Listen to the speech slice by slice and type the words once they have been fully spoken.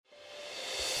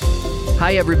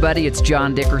Hi, everybody. It's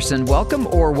John Dickerson.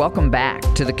 Welcome back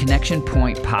to the Connection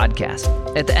Point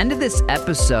podcast. At the end of this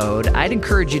episode, I'd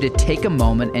encourage you to take a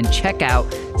moment and check out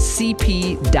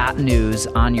cp.news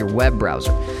on your web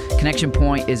browser. Connection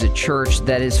Point is a church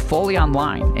that is fully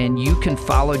online, and you can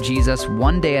follow Jesus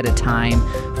one day at a time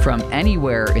from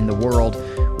anywhere in the world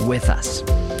with us.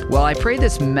 Well, I pray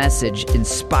this message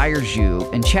inspires you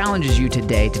and challenges you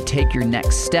today to take your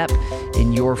next step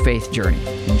in your faith journey.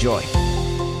 Enjoy.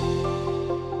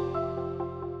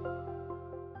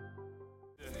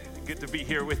 Good to be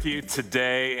here with you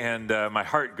today, and my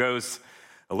heart goes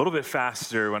a little bit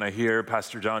faster when I hear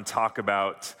Pastor John talk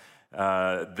about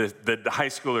the high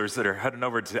schoolers that are heading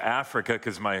over to Africa,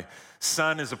 because my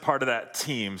son is a part of that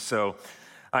team. So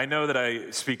I know that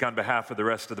I speak on behalf of the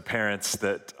rest of the parents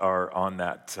that are on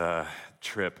that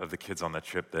trip, of the kids on that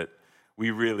trip, that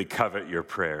we really covet your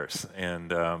prayers.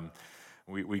 And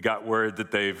we got word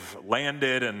that they've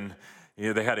landed, and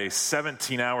they had a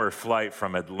 17-hour flight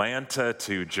from Atlanta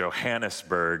to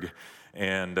Johannesburg,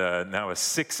 and now a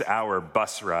 6-hour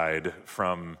bus ride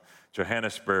from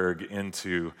Johannesburg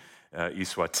into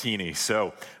Eswatini.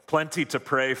 So plenty to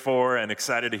pray for, and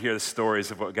excited to hear the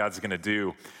stories of what God's going to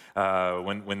do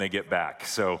when they get back.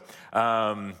 So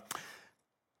I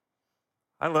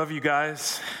love you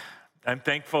guys. I'm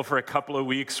thankful for a couple of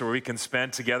weeks where we can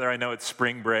spend together. I know it's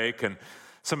spring break, and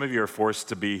some of you are forced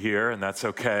to be here, and that's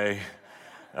okay.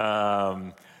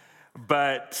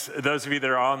 But those of you that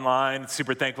are online,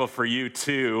 super thankful for you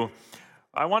too.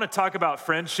 I want to talk about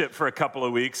friendship for a couple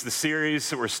of weeks. The series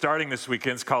that we're starting this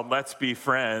weekend is called Let's Be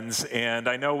Friends. And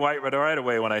I know right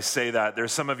away when I say that,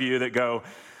 there's some of you that go,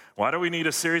 why do we need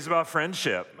a series about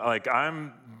friendship? Like,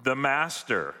 I'm the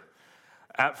master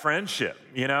at friendship.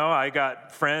 You know, I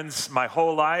got friends my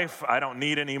whole life. I don't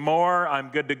need any more. I'm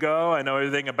good to go. I know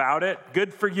everything about it.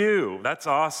 Good for you. That's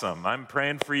awesome. I'm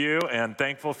praying for you and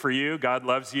thankful for you. God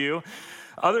loves you.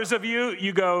 Others of you,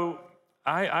 you go,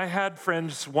 I had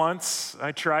friends once.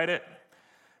 I tried it.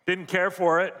 Didn't care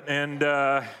for it. And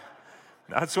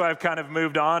that's why I've kind of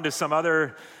moved on to some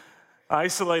other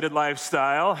isolated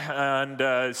lifestyle.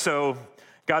 And so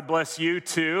God bless you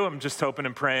too. I'm just hoping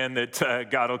and praying that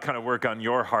God will kind of work on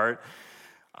your heart.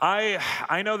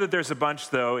 I know that there's a bunch,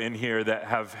 though, in here that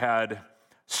have had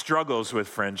struggles with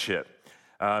friendship.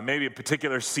 Maybe a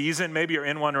particular season, maybe you're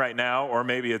in one right now, or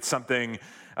maybe it's something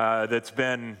that's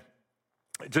been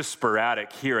just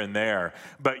sporadic here and there.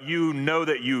 But you know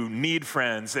that you need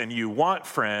friends and you want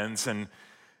friends, and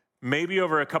maybe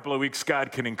over a couple of weeks,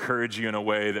 God can encourage you in a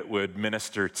way that would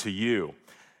minister to you.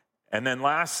 And then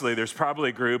lastly, there's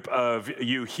probably a group of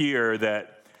you here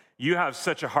that you have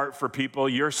such a heart for people.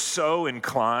 You're so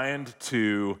inclined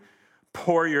to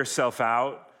pour yourself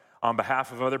out on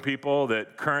behalf of other people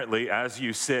that currently, as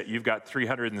you sit, you've got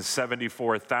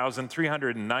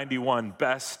 374,391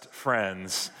 best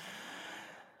friends.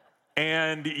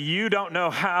 And you don't know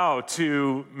how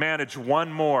to manage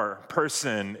one more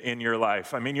person in your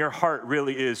life. I mean, your heart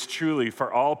really is truly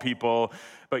for all people,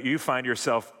 but you find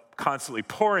yourself constantly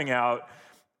pouring out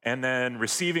and then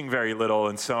receiving very little.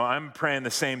 And so I'm praying the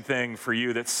same thing for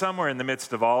you, that somewhere in the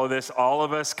midst of all of this, all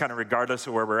of us, kind of regardless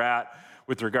of where we're at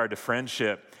with regard to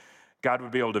friendship, God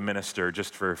would be able to minister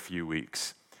just for a few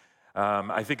weeks.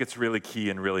 I think it's really key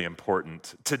and really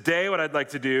important. Today, what I'd like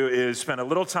to do is spend a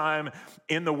little time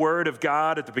in the Word of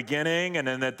God at the beginning, and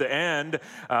then at the end,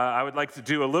 I would like to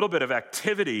do a little bit of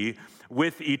activity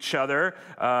with each other,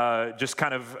 just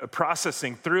kind of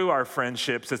processing through our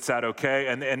friendships. Is that okay?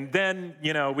 And then,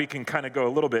 you know, we can kind of go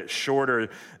a little bit shorter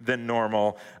than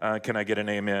normal. Can I get an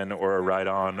amen or a right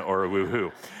on or a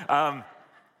woohoo? I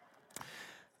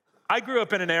grew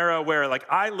up in an era where, like,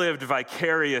 I lived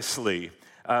vicariously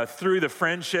through the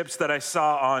friendships that I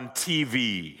saw on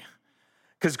TV.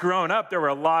 Because growing up, there were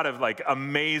a lot of, like,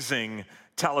 amazing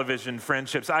television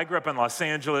friendships. I grew up in Los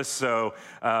Angeles, so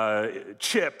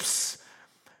Chips,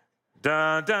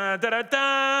 da, da, da, da,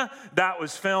 da, that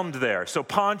was filmed there. So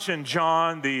Ponch and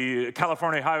John, the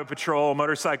California Highway Patrol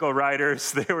motorcycle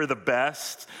riders, they were the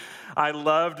best. I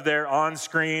loved their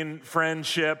on-screen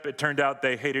friendship. It turned out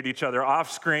they hated each other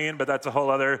off-screen, but that's a whole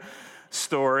other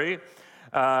story.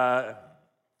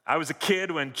 I was a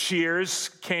kid when Cheers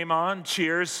came on.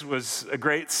 Cheers was a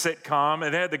great sitcom,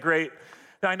 and they had the great,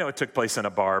 I know it took place in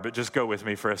a bar, but just go with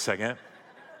me for a second.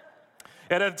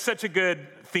 It had such a good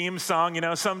theme song, you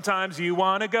know, sometimes you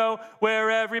want to go where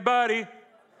everybody.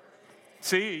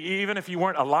 See, even if you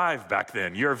weren't alive back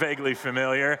then, you're vaguely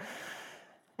familiar.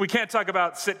 We can't talk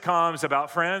about sitcoms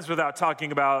about Friends without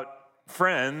talking about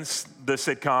Friends, the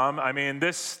sitcom. I mean,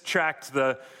 this tracked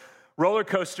the roller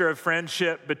coaster of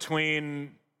friendship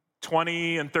between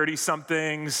 20 and 30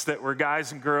 somethings that were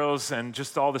guys and girls and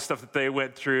just all the stuff that they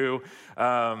went through.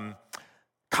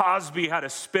 Cosby had a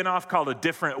spinoff called A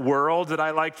Different World that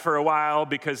I liked for a while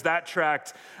because that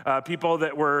tracked people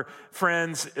that were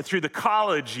friends through the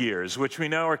college years, which we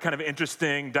know are kind of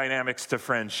interesting dynamics to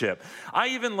friendship. I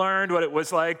even learned what it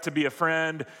was like to be a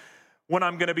friend when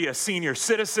I'm going to be a senior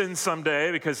citizen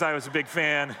someday because I was a big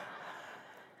fan,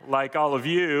 like all of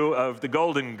you, of the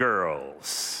Golden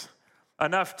Girls.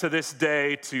 Enough to this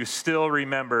day to still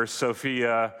remember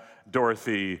Sophia,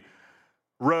 Dorothy,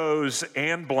 Rose,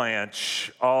 and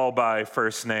Blanche, all by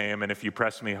first name. And if you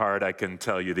press me hard, I can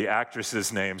tell you the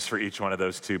actresses' names for each one of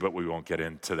those two, but we won't get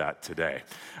into that today.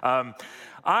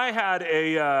 I had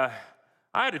a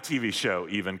TV show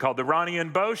even called The Ronnie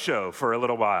and Bo Show for a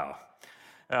little while.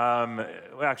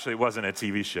 Actually, it wasn't a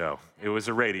TV show. It was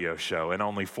a radio show, and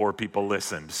only 4 people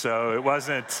listened. So it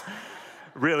wasn't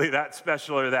really that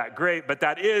special or that great, but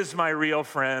that is my real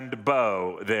friend,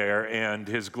 Bo, there, and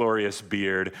his glorious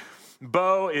beard.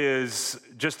 Bo is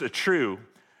just a true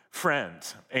friend,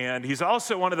 and he's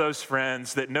also one of those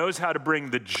friends that knows how to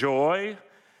bring the joy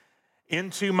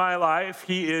into my life.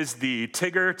 He is the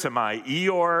Tigger to my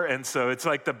Eeyore, and so it's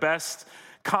like the best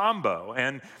combo.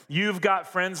 And you've got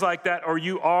friends like that, or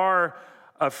you are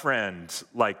a friend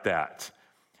like that.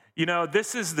 You know,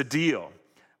 this is the deal.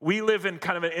 We live in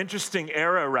kind of an interesting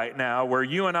era right now where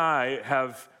you and I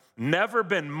have never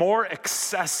been more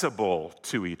accessible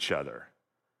to each other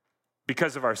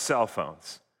because of our cell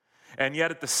phones. And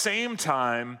yet at the same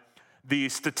time, the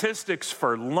statistics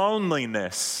for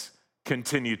loneliness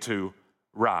continue to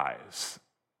rise.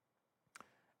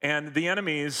 And the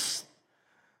enemy's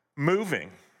moving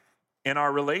in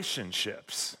our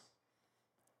relationships.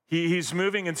 He's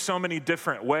moving in so many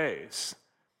different ways.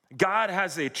 God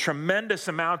has a tremendous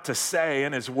amount to say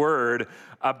in his word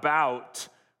about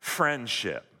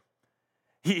friendship.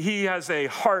 He has a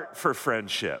heart for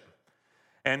friendship.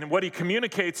 And what he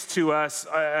communicates to us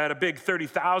at a big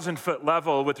 30,000-foot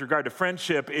level with regard to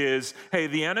friendship is, hey,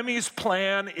 the enemy's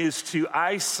plan is to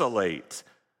isolate.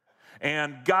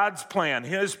 And God's plan,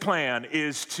 his plan,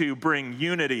 is to bring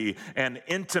unity and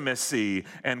intimacy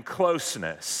and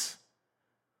closeness.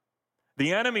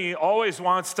 The enemy always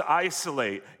wants to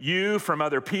isolate you from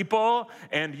other people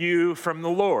and you from the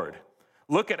Lord.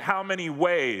 Look at how many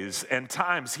ways and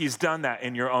times he's done that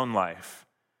in your own life.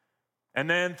 And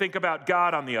then think about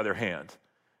God on the other hand.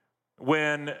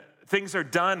 When things are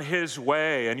done his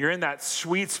way and you're in that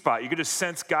sweet spot, you can just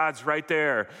sense God's right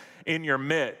there in your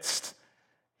midst.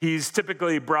 He's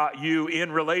typically brought you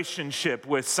in relationship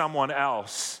with someone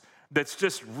else that's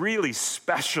just really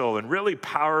special and really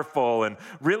powerful and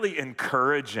really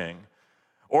encouraging.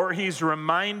 Or he's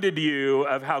reminded you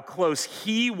of how close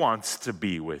he wants to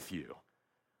be with you.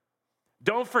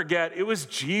 Don't forget, it was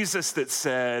Jesus that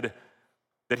said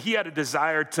that he had a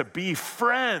desire to be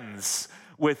friends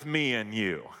with me and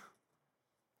you.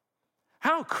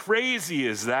 How crazy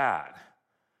is that?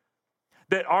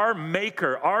 That our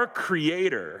maker, our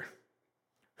creator,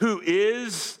 who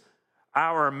is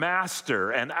our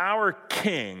master and our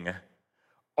king,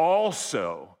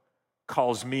 also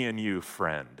calls me and you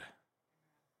friend.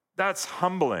 That's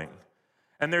humbling.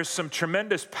 And there's some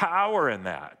tremendous power in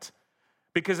that.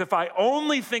 Because if I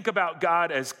only think about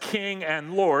God as King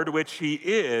and Lord, which he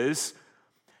is,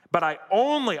 but I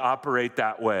only operate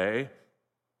that way,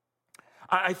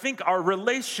 I think our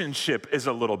relationship is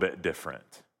a little bit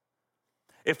different.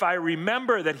 If I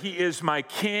remember that he is my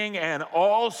king and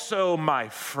also my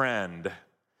friend,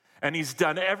 and he's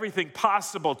done everything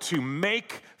possible to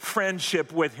make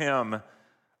friendship with him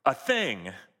a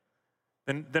thing,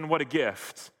 then what a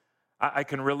gift. I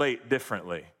can relate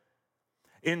differently.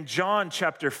 In John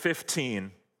chapter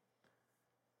 15,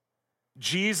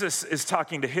 Jesus is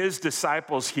talking to his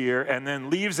disciples here and then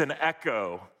leaves an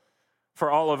echo for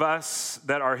all of us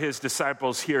that are his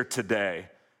disciples here today.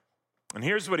 And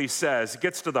here's what he says. It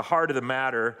gets to the heart of the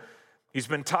matter. He's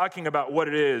been talking about what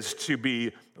it is to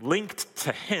be linked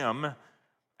to him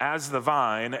as the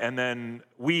vine, and then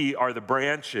we are the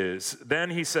branches.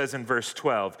 Then he says in verse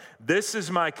 12, "This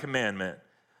is my commandment,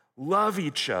 love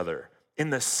each other in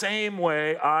the same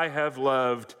way I have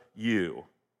loved you.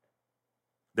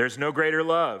 There's no greater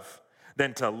love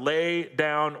than to lay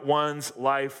down one's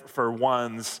life for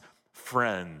one's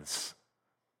friends."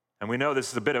 And we know this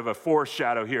is a bit of a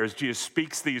foreshadow here. As Jesus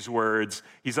speaks these words,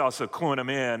 he's also cluing them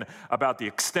in about the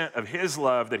extent of his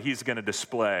love that he's going to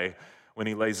display when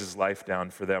he lays his life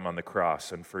down for them on the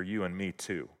cross and for you and me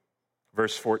too.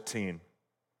 Verse 14,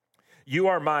 "You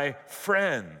are my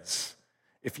friends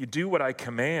if you do what I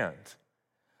command.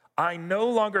 I no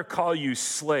longer call you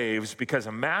slaves because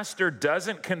a master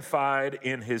doesn't confide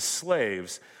in his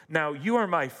slaves. Now you are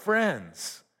my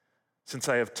friends, since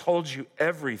I have told you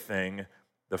everything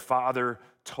the Father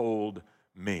told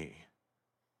me.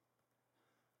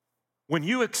 When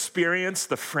you experience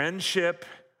the friendship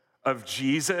of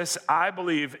Jesus, I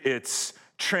believe it's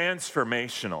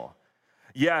transformational.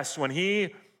 Yes, when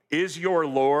he is your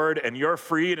Lord and you're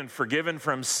freed and forgiven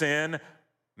from sin,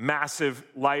 massive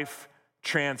life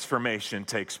transformation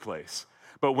takes place.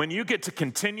 But when you get to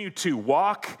continue to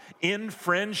walk in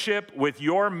friendship with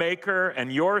your Maker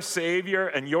and your Savior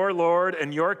and your Lord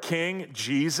and your King,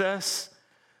 Jesus,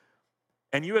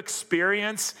 and you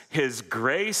experience his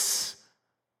grace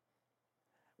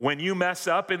when you mess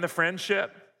up in the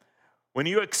friendship, when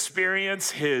you experience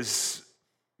his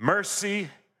mercy,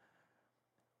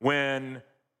 when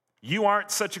you aren't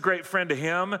such a great friend to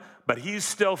him, but he's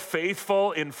still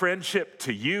faithful in friendship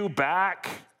to you back.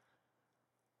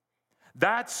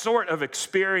 That sort of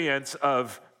experience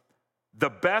of the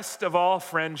best of all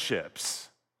friendships,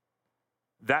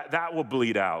 that will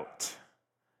bleed out.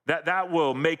 That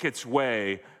will make its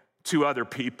way to other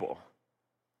people.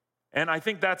 And I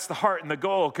think that's the heart and the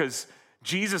goal, because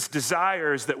Jesus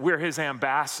desires that we're his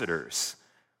ambassadors,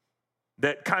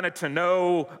 that kind of to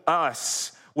know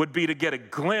us would be to get a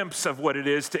glimpse of what it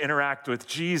is to interact with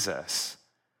Jesus.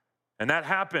 And that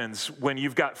happens when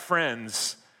you've got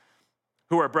friends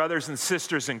who are brothers and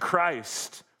sisters in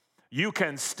Christ. You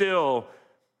can still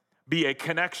be a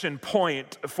connection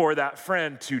point for that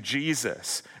friend to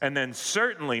Jesus. And then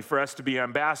certainly for us to be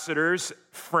ambassadors,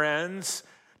 friends,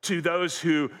 to those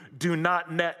who do not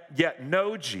yet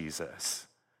know Jesus.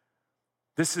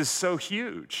 This is so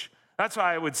huge. That's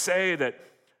why I would say that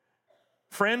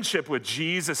friendship with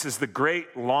Jesus is the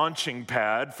great launching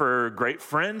pad for great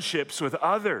friendships with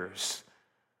others.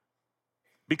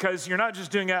 Because you're not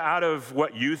just doing it out of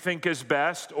what you think is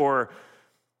best or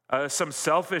some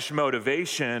selfish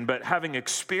motivation, but having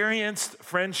experienced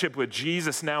friendship with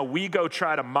Jesus, now we go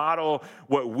try to model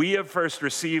what we have first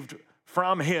received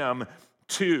from him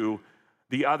to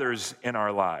the others in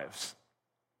our lives.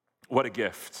 What a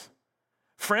gift.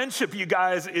 Friendship, you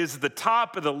guys, is the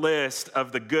top of the list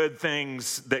of the good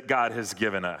things that God has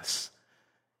given us.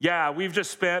 Yeah, we've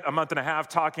just spent a month and a half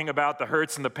talking about the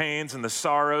hurts and the pains and the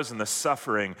sorrows and the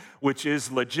suffering, which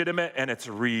is legitimate and it's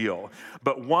real.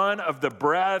 But one of the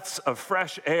breaths of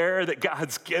fresh air that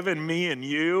God's given me and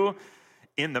you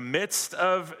in the midst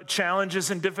of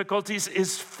challenges and difficulties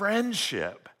is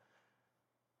friendship.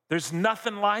 There's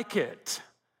nothing like it.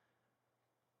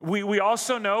 We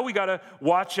also know we got to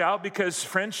watch out because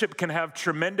friendship can have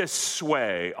tremendous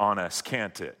sway on us,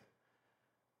 can't it?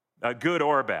 Good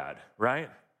or bad, right?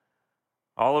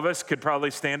 All of us could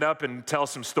probably stand up and tell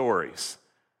some stories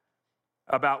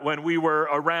about when we were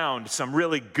around some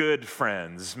really good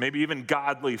friends, maybe even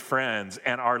godly friends,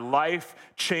 and our life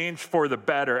changed for the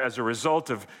better as a result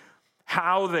of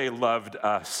how they loved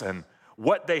us and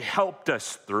what they helped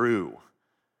us through.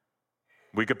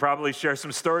 We could probably share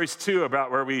some stories too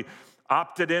about where we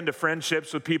opted into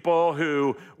friendships with people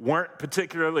who weren't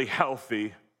particularly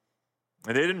healthy,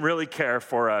 and they didn't really care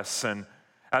for us, and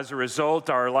as a result,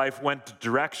 our life went a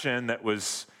direction that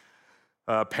was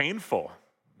painful.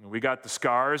 We got the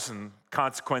scars and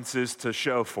consequences to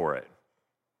show for it.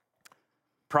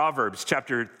 Proverbs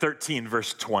chapter 13,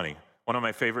 verse 20, one of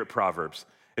my favorite proverbs.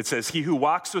 It says, "He who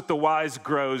walks with the wise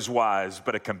grows wise,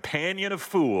 but a companion of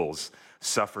fools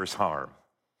suffers harm."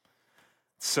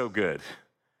 It's so good.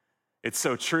 It's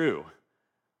so true.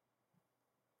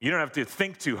 You don't have to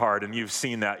think too hard, and you've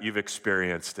seen that, you've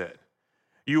experienced it.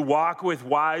 You walk with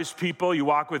wise people, you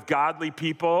walk with godly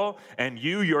people, and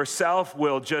you yourself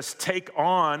will just take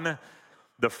on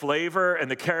the flavor and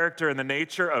the character and the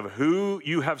nature of who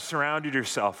you have surrounded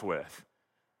yourself with.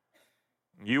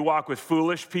 You walk with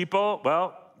foolish people,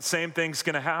 well, the same thing's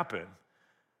going to happen.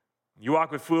 You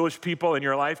walk with foolish people and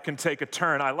your life can take a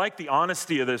turn. I like the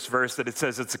honesty of this verse that it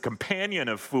says it's a companion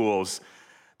of fools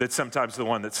that's sometimes the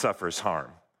one that suffers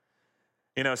harm.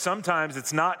 You know, sometimes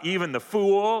it's not even the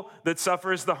fool that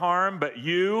suffers the harm, but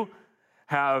you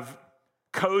have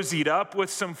cozied up with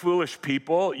some foolish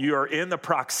people. You are in the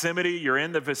proximity, you're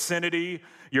in the vicinity,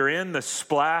 you're in the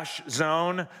splash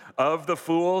zone of the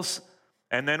fools.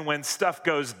 And then when stuff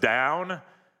goes down,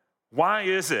 why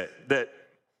is it that,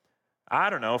 I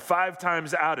don't know, 5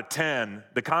 times out of 10,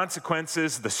 the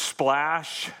consequences, the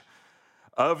splash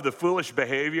of the foolish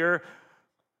behavior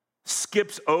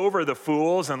skips over the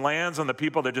fools and lands on the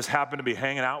people that just happen to be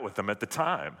hanging out with them at the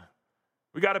time?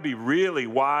 We got to be really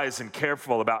wise and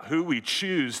careful about who we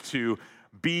choose to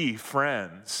be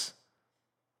friends.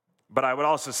 But I would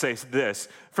also say this: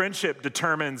 friendship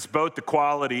determines both the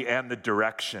quality and the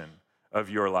direction of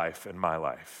your life and my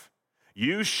life.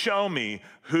 You show me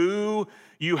who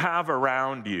you have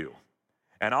around you,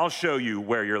 and I'll show you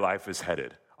where your life is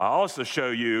headed. I'll also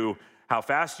show you how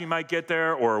fast you might get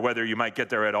there or whether you might get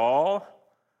there at all.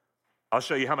 I'll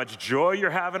show you how much joy you're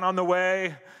having on the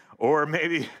way, or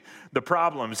maybe the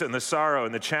problems and the sorrow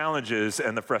and the challenges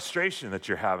and the frustration that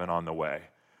you're having on the way.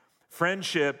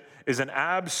 Friendship is an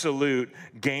absolute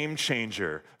game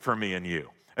changer for me and you.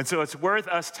 And so it's worth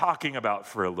us talking about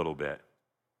for a little bit.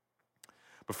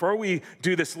 Before we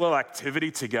do this little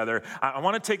activity together, I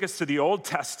want to take us to the Old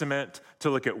Testament to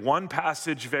look at one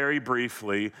passage very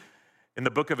briefly in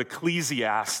the book of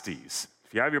Ecclesiastes.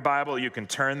 If you have your Bible, you can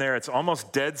turn there. It's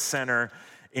almost dead center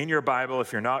in your Bible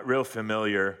if you're not real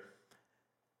familiar.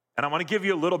 And I want to give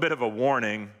you a little bit of a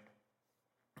warning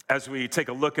as we take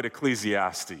a look at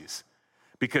Ecclesiastes,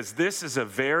 because this is a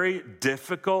very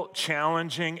difficult,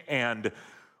 challenging, and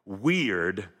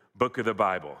weird book of the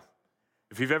Bible.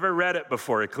 If you've ever read it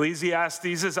before,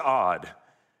 Ecclesiastes is odd.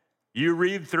 You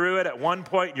read through it at one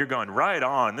point, you're going, right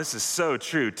on, this is so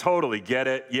true, totally get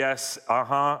it, yes,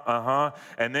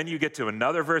 and then you get to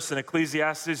another verse in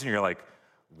Ecclesiastes and you're like,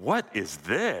 what is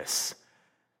this?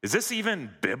 Is this even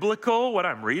biblical, what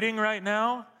I'm reading right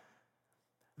now?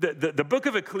 The book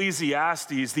of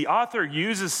Ecclesiastes, the author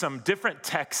uses some different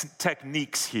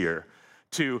techniques here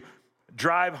to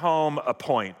drive home a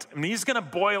point. And he's going to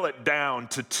boil it down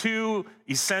to two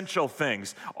essential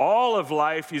things. All of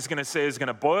life, he's going to say, is going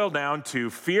to boil down to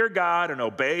fear God and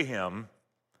obey him.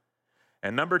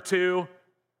 And number two,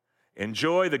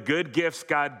 enjoy the good gifts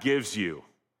God gives you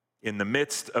in the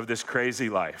midst of this crazy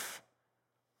life.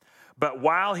 But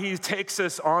while he takes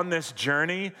us on this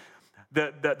journey,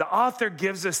 the author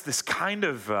gives us this kind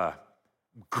of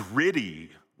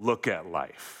gritty look at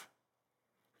life.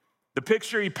 The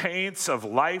picture he paints of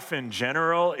life in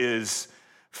general is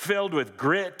filled with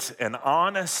grit and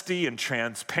honesty and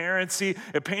transparency.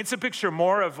 It paints a picture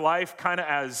more of life kind of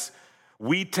as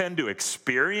we tend to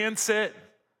experience it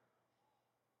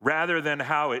rather than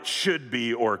how it should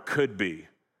be or could be.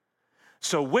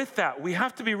 So with that, we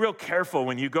have to be real careful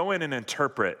when you go in and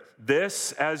interpret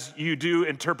this as you do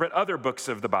interpret other books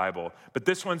of the Bible. But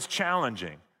this one's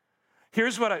challenging.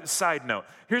 Side note,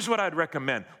 here's what I'd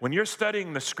recommend. When you're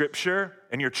studying the scripture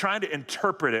and you're trying to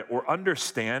interpret it or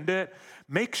understand it,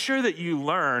 make sure that you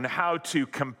learn how to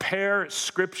compare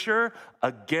scripture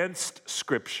against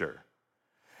scripture.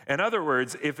 In other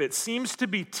words, if it seems to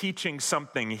be teaching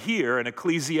something here in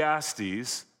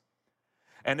Ecclesiastes,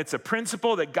 and it's a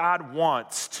principle that God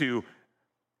wants to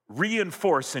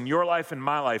reinforce in your life and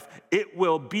my life, it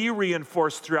will be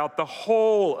reinforced throughout the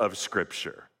whole of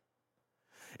scripture.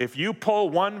 If you pull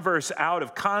one verse out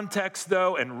of context,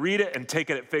 though, and read it and take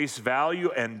it at face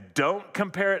value and don't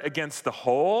compare it against the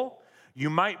whole, you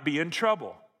might be in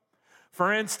trouble.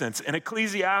 For instance, in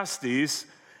Ecclesiastes,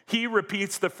 he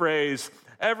repeats the phrase,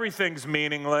 everything's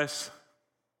meaningless,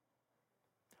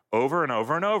 over and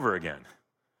over and over again.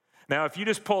 Now, if you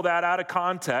just pull that out of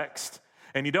context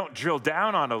and you don't drill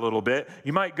down on it a little bit,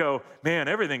 you might go, man,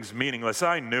 everything's meaningless.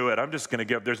 I knew it. I'm just going to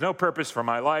give. There's no purpose for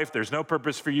my life. There's no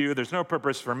purpose for you. There's no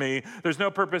purpose for me. There's no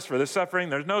purpose for the suffering.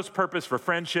 There's no purpose for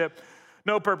friendship.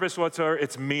 No purpose whatsoever.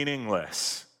 It's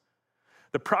meaningless.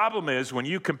 The problem is when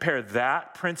you compare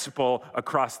that principle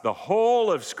across the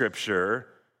whole of Scripture,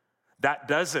 that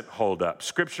doesn't hold up.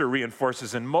 Scripture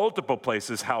reinforces in multiple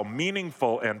places how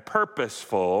meaningful and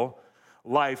purposeful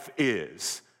life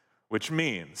is, which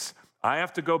means I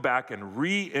have to go back and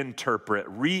reinterpret,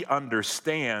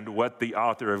 re-understand what the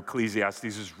author of Ecclesiastes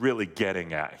is really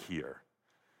getting at here.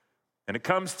 And it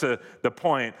comes to the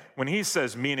point, when he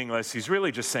says meaningless, he's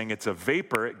really just saying it's a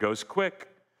vapor, it goes quick,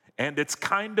 and it's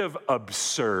kind of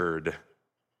absurd,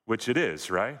 which it is,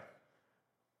 right?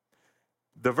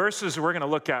 The verses we're going to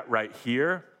look at right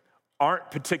here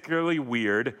aren't particularly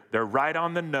weird. They're right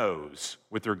on the nose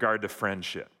with regard to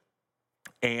friendship.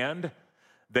 And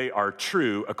they are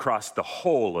true across the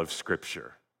whole of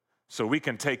Scripture. So we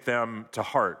can take them to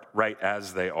heart right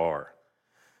as they are.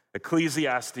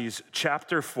 Ecclesiastes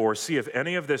chapter 4, see if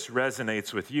any of this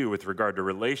resonates with you with regard to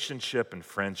relationship and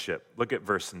friendship. Look at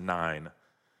verse 9.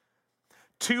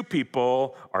 2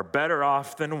 people are better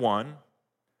off than one,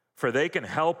 for they can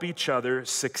help each other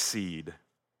succeed.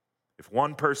 If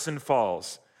one person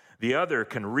falls, the other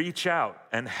can reach out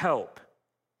and help.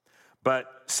 But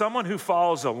someone who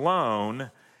falls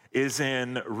alone is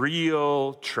in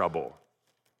real trouble.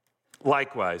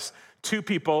 Likewise, 2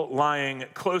 people lying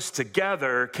close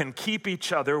together can keep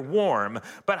each other warm,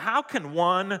 but how can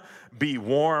one be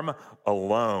warm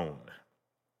alone?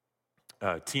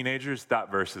 teenagers,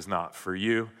 that verse is not for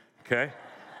you, okay?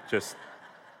 Just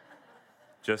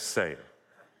saying.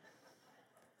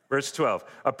 Verse 12,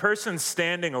 a person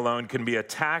standing alone can be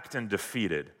attacked and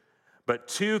defeated, but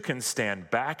two can stand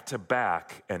back to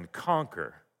back and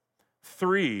conquer.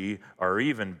 Three are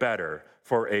even better,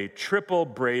 for a triple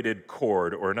braided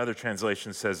cord, or another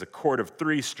translation says a cord of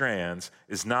 3 strands,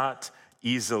 is not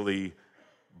easily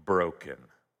broken.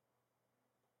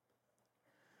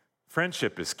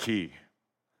 Friendship is key.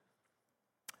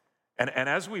 And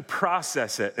as we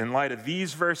process it in light of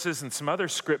these verses and some other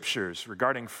scriptures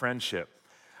regarding friendship,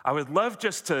 I would love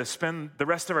just to spend the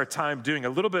rest of our time doing a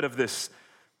little bit of this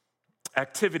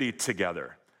activity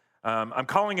together. I'm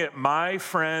calling it My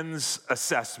Friends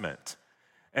Assessment.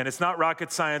 And it's not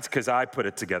rocket science because I put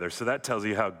it together, so that tells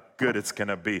you how good it's going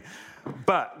to be.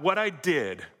 But what I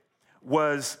did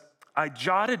was I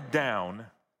jotted down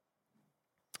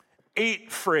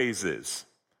 8 phrases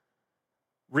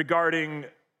regarding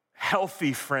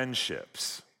healthy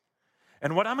friendships.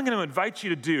 And what I'm going to invite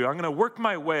you to do, I'm going to work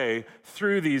my way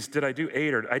through these. Did I do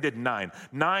 8 or I did 9?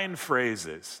 9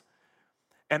 phrases.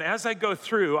 And as I go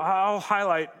through, I'll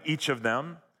highlight each of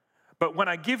them. But when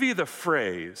I give you the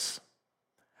phrase,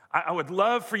 I would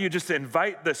love for you just to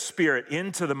invite the Spirit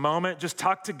into the moment. Just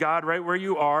talk to God right where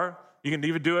you are. You can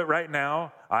even do it right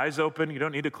now, eyes open. You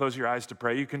don't need to close your eyes to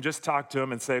pray. You can just talk to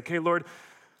Him and say, okay, Lord,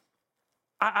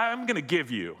 I'm going to give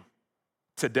you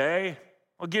today,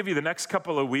 I'll give you the next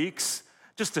couple of weeks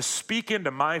just to speak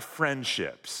into my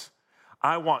friendships.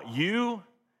 I want you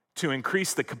to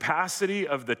increase the capacity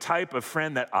of the type of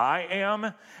friend that I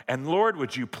am. And Lord,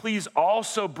 would you please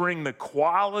also bring the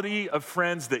quality of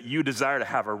friends that you desire to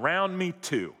have around me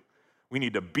too. We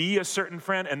need to be a certain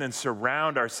friend and then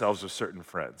surround ourselves with certain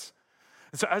friends.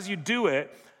 And so as you do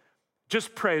it,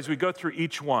 just pray as we go through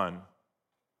each one.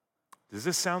 Does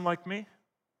this sound like me?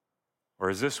 Or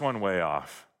is this one way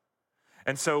off?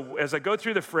 And so as I go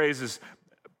through the phrases,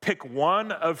 pick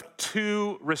one of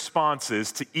 2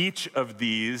 responses to each of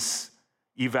these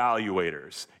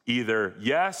evaluators, either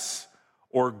yes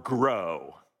or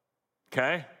grow,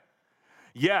 okay?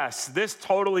 Yes, this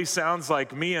totally sounds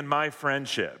like me and my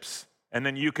friendships, and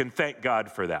then you can thank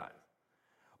God for that.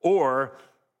 Or,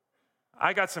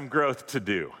 I got some growth to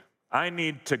do. I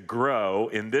need to grow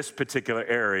in this particular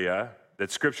area that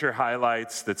Scripture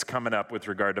highlights that's coming up with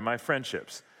regard to my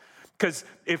friendships. Because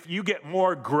if you get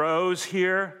more grows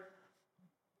here,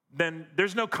 then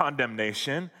there's no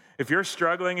condemnation. If you're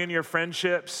struggling in your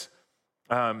friendships,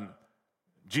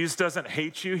 Jesus doesn't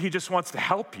hate you. He just wants to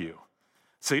help you.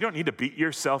 So you don't need to beat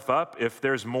yourself up. If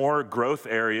there's more growth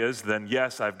areas, then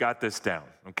yes, I've got this down,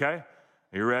 okay?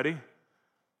 Are you ready?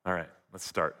 All right, let's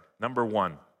start. Number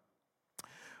 1,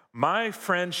 my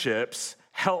friendships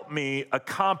help me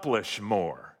accomplish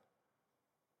more.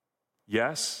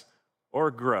 Yes or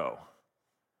grow?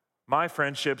 My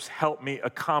friendships help me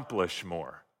accomplish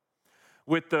more.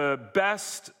 With the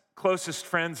best, closest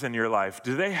friends in your life,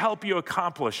 do they help you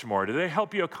accomplish more? Do they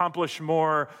help you accomplish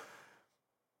more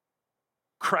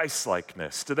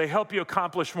Christ-likeness? Do they help you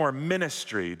accomplish more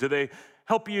ministry? Do they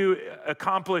help you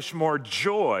accomplish more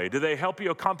joy? Do they help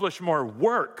you accomplish more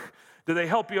work? Do they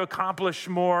help you accomplish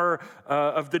more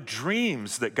of the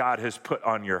dreams that God has put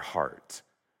on your heart?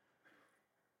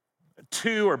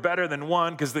 2 are better than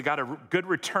 1 because they got a good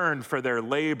return for their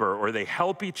labor, or they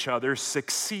help each other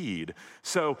succeed.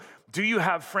 So do you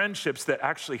have friendships that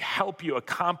actually help you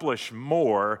accomplish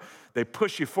more? They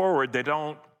push you forward. They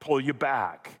don't pull you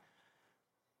back.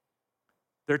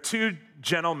 There are 2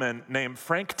 gentlemen named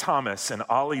Frank Thomas and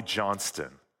Ollie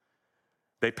Johnston.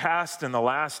 They passed in the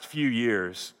last few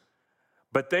years,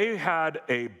 but they had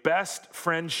a best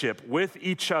friendship with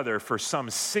each other for some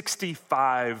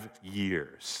 65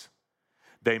 years.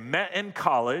 They met in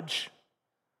college.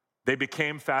 They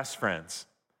became fast friends.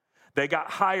 They got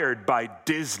hired by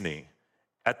Disney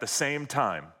at the same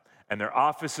time, and their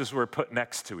offices were put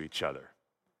next to each other.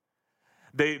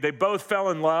 They both fell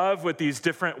in love with these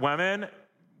different women,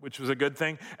 which was a good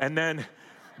thing, and then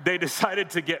they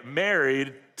decided to get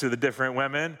married to the different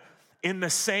women in the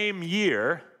same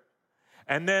year,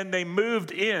 and then they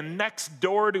moved in next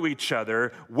door to each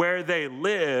other where they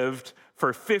lived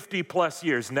for 50 plus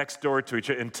years next door to each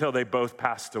other until they both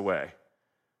passed away.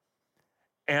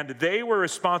 And they were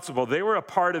responsible. They were a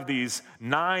part of these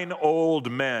 9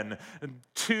 old men,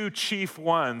 2 chief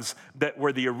ones that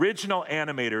were the original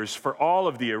animators for all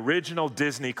of the original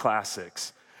Disney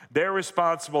classics. They're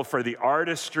responsible for the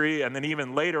artistry and then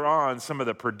even later on some of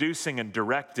the producing and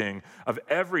directing of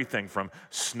everything from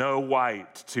Snow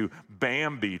White to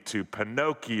Bambi to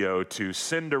Pinocchio to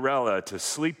Cinderella to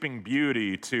Sleeping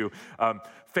Beauty to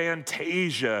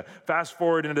Fantasia, fast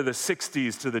forward into the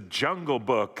 60s to the Jungle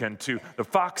Book and to the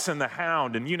Fox and the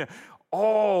Hound, and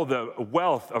all the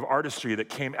wealth of artistry that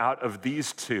came out of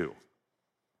these two.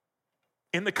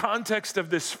 In the context of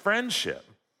this friendship,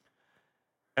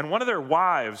 and one of their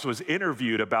wives was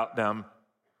interviewed about them,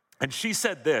 and she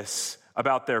said this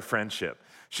about their friendship.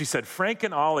 She said, Frank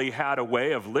and Ollie had a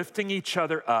way of lifting each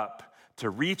other up to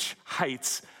reach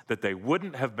heights that they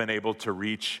wouldn't have been able to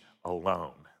reach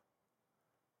alone.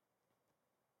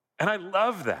 And I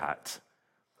love that.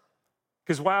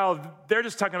 Because while they're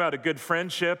just talking about a good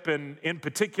friendship, and in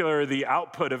particular, the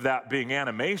output of that being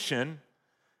animation,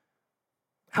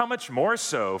 how much more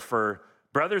so for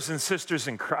brothers and sisters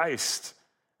in Christ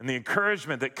and the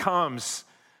encouragement that comes,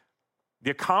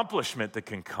 the accomplishment that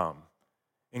can come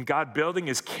in God building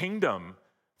his kingdom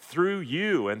through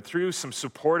you and through some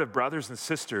supportive brothers and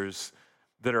sisters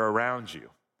that are around you.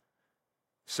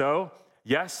 So,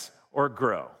 yes or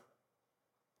grow.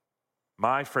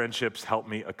 My friendships help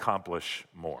me accomplish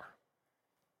more.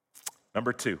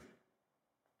 Number 2,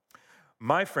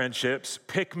 my friendships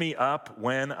pick me up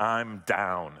when I'm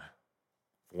down.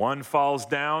 If one falls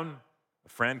down, a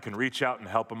friend can reach out and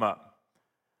help them up.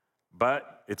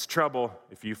 But it's trouble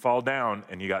if you fall down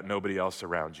and you got nobody else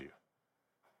around you.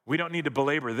 We don't need to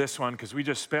belabor this one because we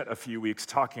just spent a few weeks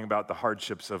talking about the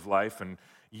hardships of life, and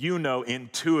you know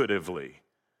intuitively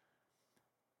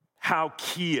how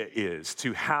key it is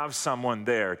to have someone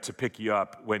there to pick you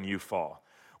up when you fall.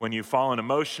 When you've fallen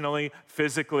emotionally,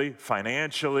 physically,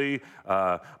 financially,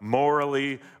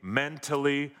 morally,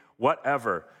 mentally,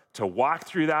 whatever, to walk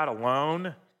through that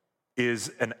alone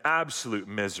is an absolute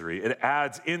misery. It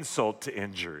adds insult to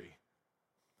injury.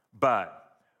 But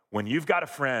when you've got a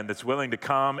friend that's willing to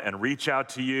come and reach out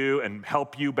to you and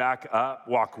help you back up,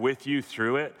 walk with you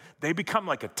through it, they become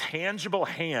like a tangible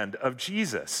hand of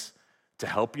Jesus to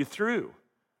help you through.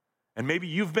 And maybe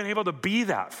you've been able to be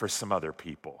that for some other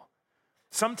people.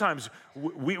 Sometimes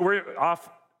we're off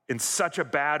in such a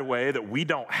bad way that we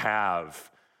don't have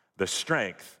the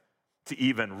strength to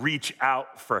even reach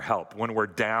out for help when we're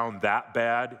down that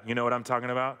bad. You know what I'm talking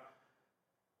about?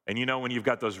 And you know when you've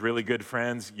got those really good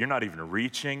friends, you're not even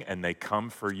reaching and they come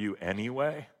for you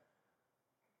anyway?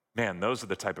 Man, those are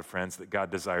the type of friends that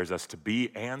God desires us to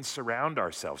be and surround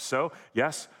ourselves. So,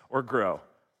 yes or grow.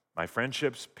 My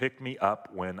friendships pick me up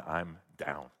when I'm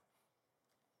down.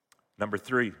 Number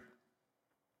 3,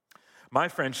 my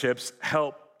friendships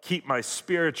help keep my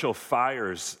spiritual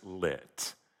fires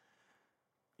lit.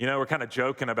 You know, we're kind of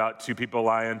joking about two people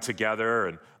lying together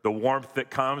and the warmth that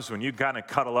comes when you kind of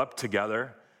cuddle up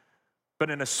together. But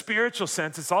in a spiritual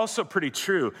sense, it's also pretty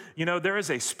true. You know, there is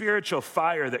a spiritual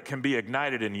fire that can be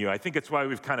ignited in you. I think it's why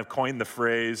we've kind of coined the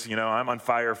phrase, I'm on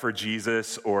fire for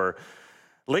Jesus, or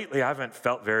lately I haven't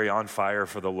felt very on fire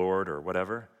for the Lord, or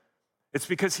whatever. It's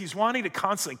because he's wanting to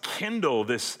constantly kindle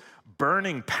this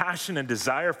burning passion and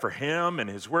desire for him and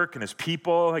his work and his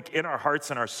people, like in our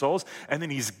hearts and our souls. And then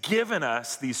he's given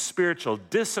us these spiritual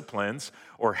disciplines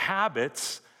or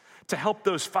habits to help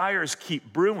those fires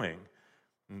keep brewing.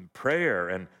 And prayer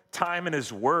and time in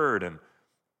his word and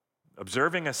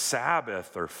observing a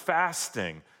Sabbath or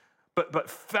fasting. But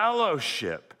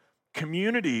fellowship,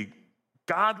 community,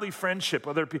 godly friendship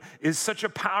with other people is such a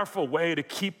powerful way to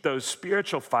keep those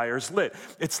spiritual fires lit.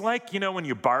 It's like, when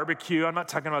you barbecue, I'm not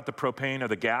talking about the propane or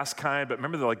the gas kind, but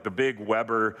remember the big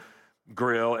Weber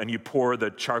grill and you pour the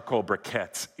charcoal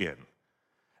briquettes in.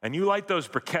 And you light those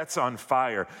briquettes on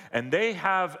fire, and they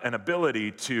have an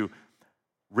ability to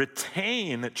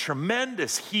retain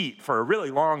tremendous heat for a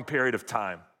really long period of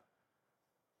time.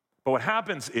 But what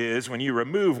happens is when you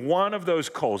remove one of those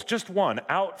coals, just one,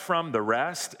 out from the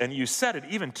rest, and you set it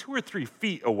even 2 or 3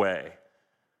 feet away,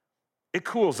 it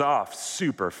cools off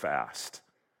super fast.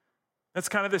 That's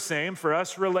kind of the same for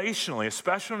us relationally,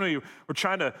 especially when we're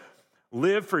trying to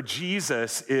live for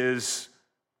Jesus, is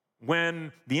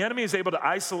when the enemy is able to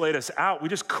isolate us out, we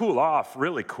just cool off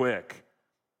really quick.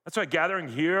 That's why gathering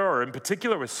here, or in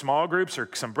particular with small groups or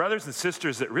some brothers and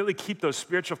sisters that really keep those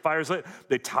spiritual fires lit,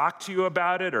 they talk to you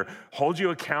about it or hold you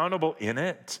accountable in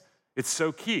it. It's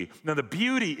so key. Now, the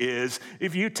beauty is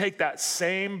if you take that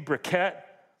same briquette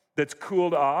that's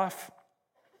cooled off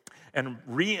and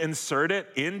reinsert it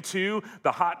into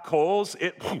the hot coals,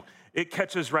 it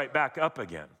catches right back up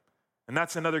again. And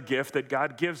that's another gift that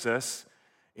God gives us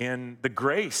in the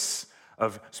grace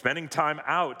of spending time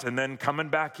out and then coming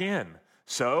back in.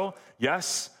 So,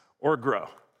 yes or grow.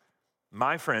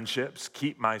 My friendships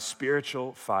keep my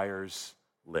spiritual fires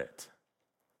lit.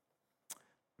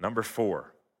 Number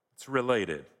 4, it's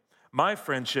related. My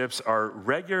friendships are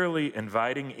regularly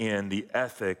inviting in the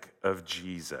ethic of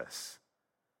Jesus.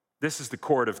 This is the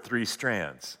cord of 3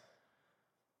 strands.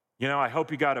 You know, I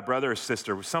hope you got a brother or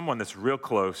sister, someone that's real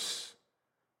close,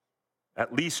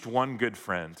 at least one good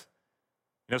friend.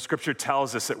 You know, Scripture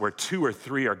tells us that where 2 or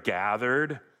 3 are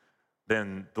gathered,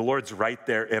 then the Lord's right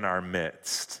there in our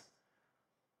midst.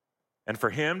 And for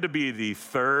him to be the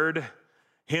third,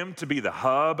 him to be the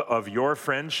hub of your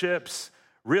friendships,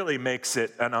 really makes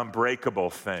it an unbreakable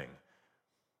thing.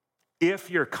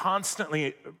 If you're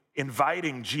constantly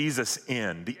inviting Jesus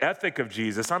in, the ethic of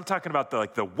Jesus, I'm talking about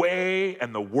the way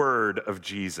and the word of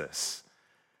Jesus.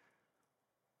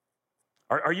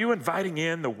 Are you inviting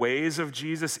in the ways of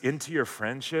Jesus into your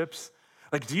friendships?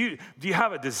 Like, do you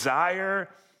have a desire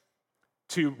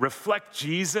to reflect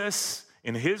Jesus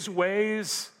in his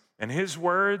ways and his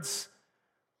words?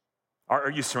 Are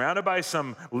you surrounded by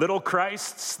some little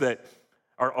Christs that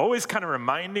are always kind of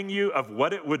reminding you of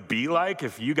what it would be like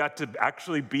if you got to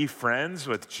actually be friends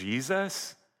with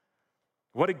Jesus?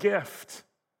 What a gift.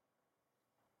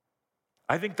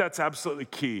 I think that's absolutely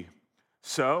key.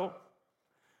 So,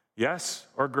 yes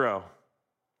or grow.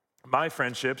 My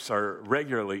friendships are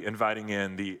regularly inviting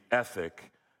in the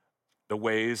ethic, the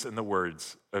ways, and the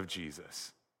words of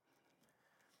Jesus.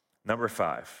 Number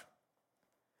 5.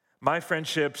 My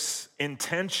friendships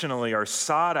intentionally are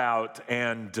sought out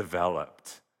and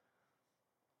developed.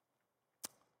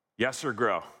 Yes or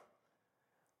grow?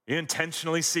 You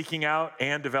intentionally seeking out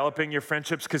and developing your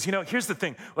friendships? Because, you know, here's the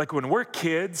thing. Like when we're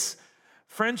kids,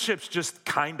 friendships just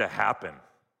kind of happen.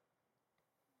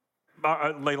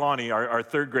 Leilani, our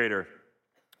 3rd grader,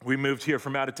 we moved here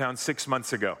from out of town 6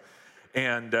 months ago.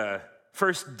 And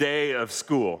first day of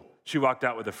school, she walked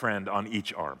out with a friend on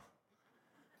each arm.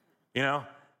 You know?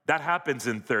 That happens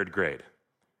in 3rd grade.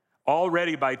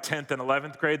 Already by 10th and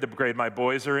 11th grade, the grade my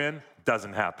boys are in,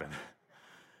 doesn't happen.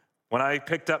 When I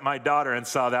picked up my daughter and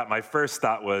saw that, my first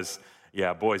thought was,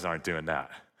 yeah, boys aren't doing that.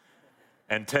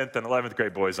 And 10th and 11th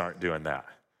grade boys aren't doing that.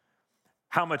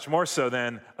 How much more so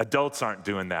then, adults aren't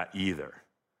doing that either.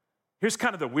 Here's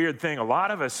kind of the weird thing. A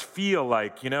lot of us feel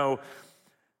like, you know,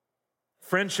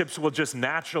 friendships will just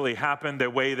naturally happen the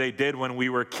way they did when we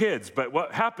were kids. But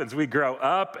what happens? We grow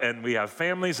up and we have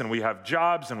families and we have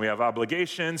jobs and we have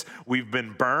obligations. We've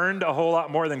been burned a whole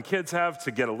lot more than kids have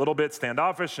to get a little bit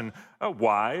standoffish and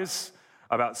wise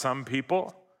about some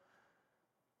people.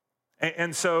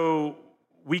 And so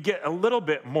we get a little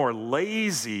bit more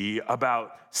lazy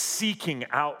about seeking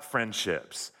out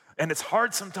friendships. And it's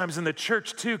hard sometimes in the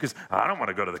church too, because I don't want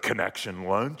to go to the connection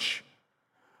lunch.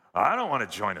 I don't want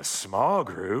to join a small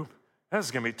group. That's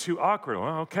going to be too awkward.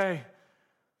 Well, okay.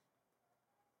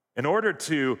 In order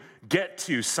to get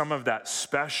to some of that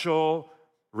special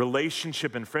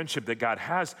relationship and friendship that God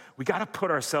has, we got to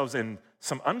put ourselves in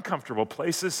some uncomfortable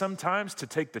places sometimes to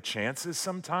take the chances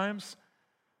sometimes.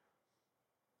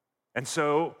 And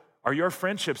so, are your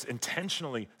friendships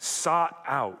intentionally sought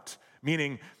out?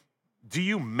 Meaning, do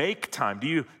you make time?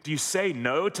 Do you say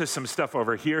no to some stuff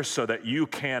over here so that you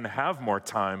can have more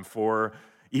time for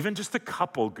even just a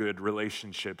couple good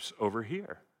relationships over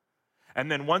here? And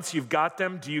then once you've got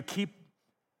them, do you keep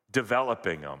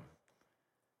developing them?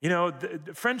 You know,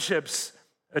 the friendships,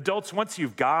 adults, once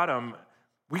you've got them,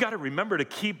 we got to remember to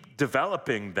keep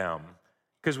developing them.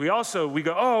 Because we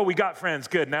go, oh, we got friends,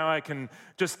 good. Now I can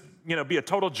just, be a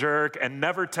total jerk and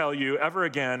never tell you ever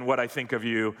again what I think of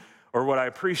you or what I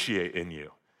appreciate in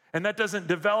you. And that doesn't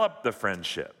develop the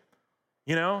friendship,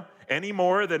 any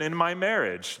more than in my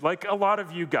marriage. Like a lot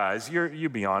of you guys, you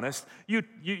be honest,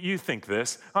 you think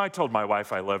this. I told my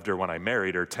wife I loved her when I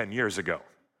married her 10 years ago.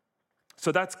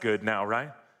 So that's good now,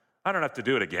 right? I don't have to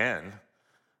do it again.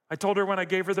 I told her when I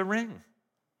gave her the ring.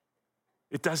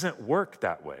 It doesn't work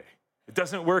that way. It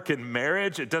doesn't work in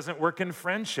marriage. It doesn't work in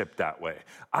friendship that way.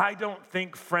 I don't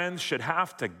think friends should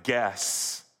have to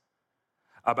guess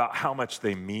about how much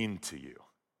they mean to you.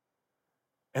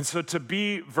 And so to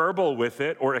be verbal with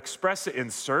it or express it in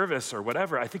service or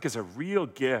whatever, I think is a real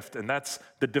gift, and that's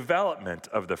the development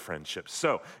of the friendships.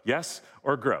 So, yes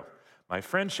or grow. My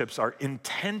friendships are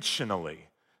intentionally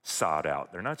sought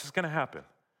out. They're not just going to happen,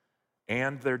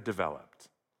 and they're developed.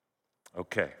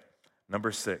 Okay,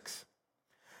 number 6.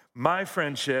 My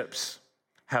friendships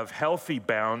have healthy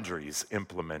boundaries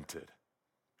implemented.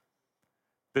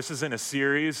 This is in a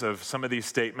series of some of these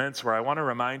statements where I want to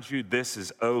remind you this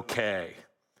is okay.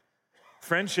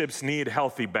 Friendships need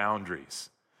healthy boundaries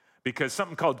because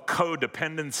something called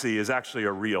codependency is actually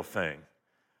a real thing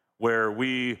where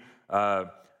we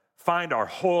find our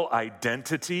whole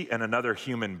identity in another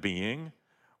human being.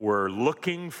 We're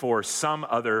looking for some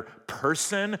other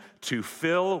person to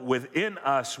fill within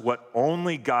us what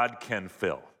only God can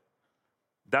fill.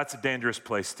 That's a dangerous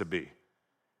place to be.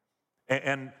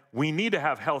 And we need to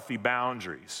have healthy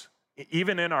boundaries,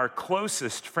 even in our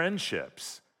closest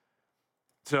friendships.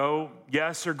 So,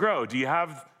 yes or grow. Do you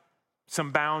have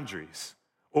some boundaries?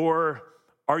 Or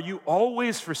are you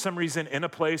always, for some reason, in a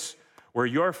place where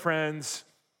your friends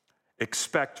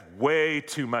expect way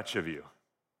too much of you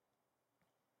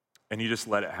and you just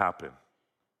let it happen?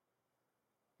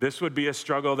 This would be a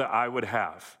struggle that I would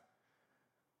have.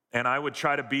 And I would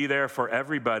try to be there for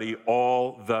everybody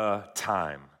all the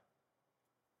time.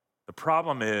 The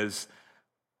problem is,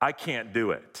 I can't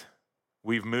do it.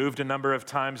 We've moved a number of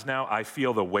times now. I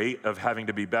feel the weight of having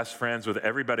to be best friends with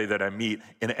everybody that I meet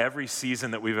in every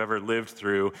season that we've ever lived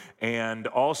through, and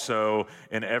also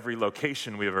in every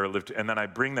location we've ever lived. And then I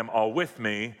bring them all with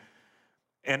me,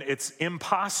 and it's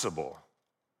impossible.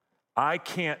 I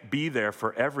can't be there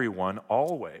for everyone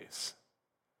always.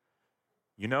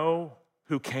 You know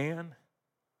who can?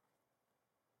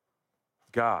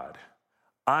 God.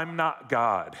 I'm not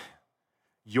God.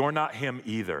 You're not him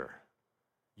either.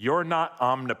 You're not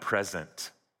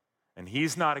omnipresent. And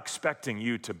he's not expecting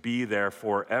you to be there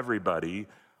for everybody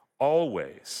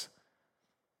always.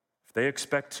 If they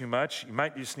expect too much, you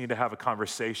might just need to have a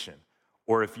conversation.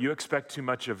 Or if you expect too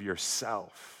much of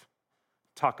yourself,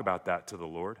 talk about that to the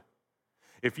Lord.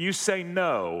 If you say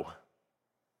no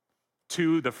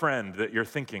to the friend that you're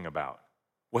thinking about,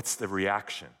 what's the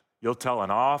reaction? You'll tell an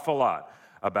awful lot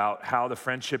about how the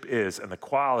friendship is and the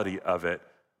quality of it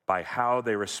by how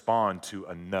they respond to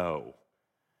a no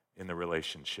in the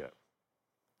relationship.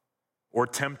 Or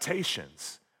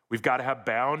temptations. We've got to have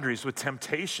boundaries with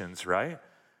temptations, right?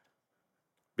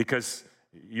 Because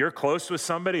you're close with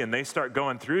somebody and they start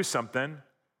going through something,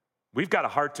 we've got a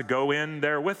heart to go in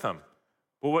there with them.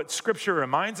 Well, what Scripture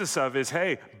reminds us of is,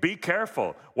 hey, be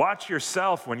careful. Watch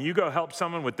yourself when you go help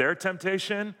someone with their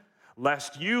temptation,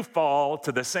 lest you fall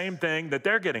to the same thing that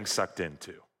they're getting sucked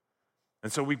into.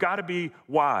 And so we've got to be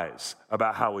wise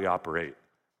about how we operate.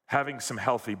 Having some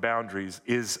healthy boundaries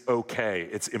is okay.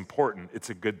 It's important.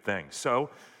 It's a good thing. So,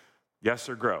 yes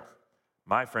or grow.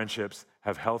 My friendships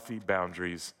have healthy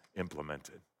boundaries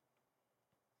implemented.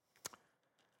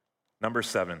 Number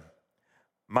 7.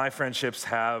 My friendships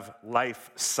have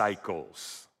life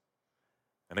cycles.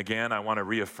 And again, I want to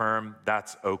reaffirm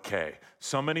that's okay.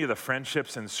 So many of the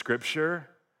friendships in Scripture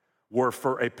were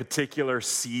for a particular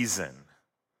season,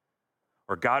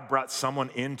 or God brought someone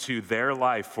into their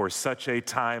life for such a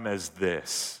time as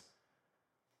this.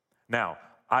 Now,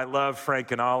 I love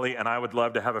Frank and Ollie, and I would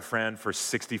love to have a friend for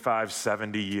 65,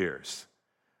 70 years.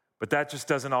 But that just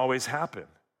doesn't always happen.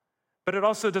 But it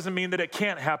also doesn't mean that it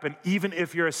can't happen. Even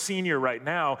if you're a senior right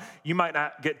now, you might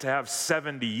not get to have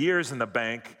 70 years in the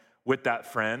bank with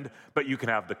that friend, but you can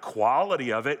have the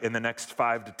quality of it in the next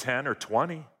 5 to 10 or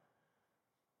 20.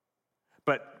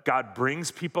 But God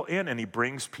brings people in and he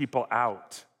brings people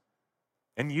out.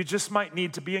 And you just might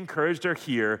need to be encouraged or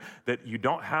hear that you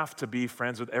don't have to be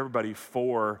friends with everybody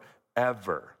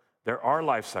forever. There are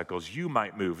life cycles. You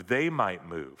might move. They might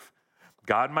move.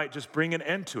 God might just bring an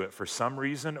end to it for some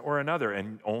reason or another,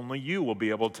 and only you will be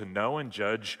able to know and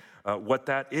judge what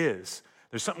that is.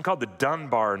 There's something called the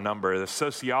Dunbar number. The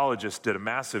sociologist did a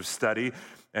massive study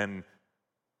and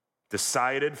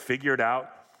figured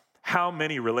out how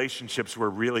many relationships we're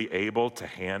really able to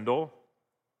handle.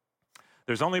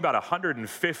 There's only about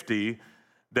 150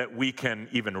 that we can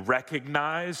even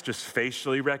recognize, just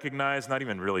facially recognize, not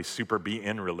even really super be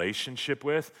in relationship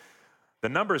with. The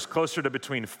number is closer to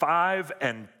between 5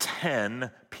 and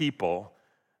 10 people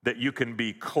that you can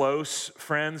be close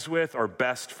friends with or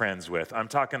best friends with. I'm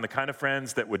talking the kind of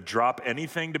friends that would drop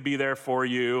anything to be there for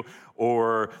you,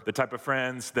 or the type of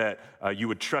friends that you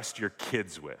would trust your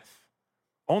kids with.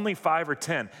 Only 5 or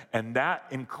 10, and that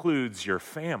includes your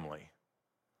family.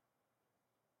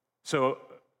 So,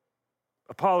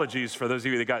 apologies for those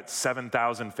of you that got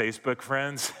 7,000 Facebook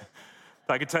friends.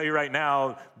 I can tell you right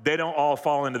now, they don't all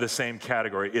fall into the same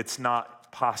category. It's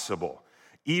not possible.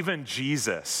 Even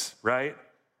Jesus, right?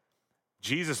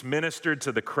 Jesus ministered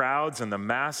to the crowds and the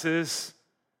masses,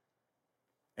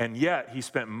 and yet he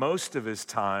spent most of his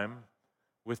time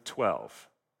with 12,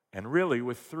 and really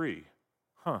with 3.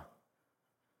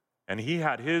 And he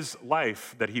had his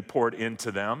life that he poured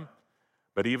into them,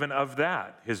 but even of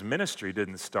that, his ministry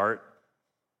didn't start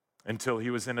until he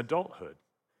was in adulthood.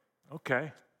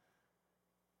 Okay.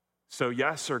 So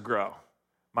yes or grow.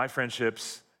 My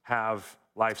friendships have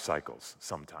life cycles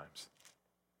sometimes.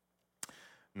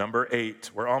 Number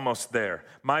 8, we're almost there.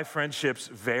 My friendships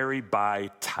vary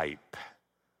by type.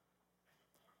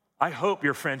 I hope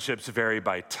your friendships vary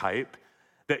by type,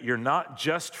 that you're not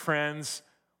just friends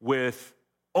with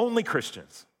only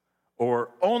Christians or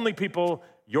only people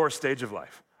your stage of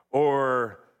life,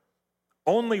 or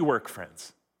Only work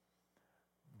friends.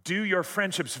 Do your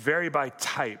friendships vary by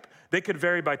type? They could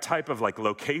vary by type of like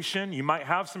location. You might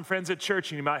have some friends at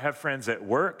church, and you might have friends at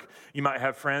work. You might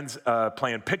have friends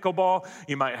playing pickleball.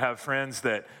 You might have friends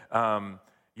that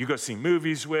you go see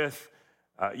movies with.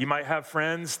 You might have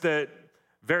friends that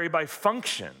vary by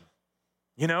function.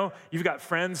 You know, you've got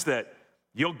friends that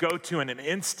you'll go to in an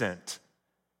instant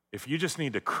if you just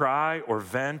need to cry or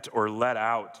vent or let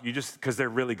out, because they're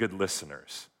really good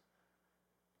listeners.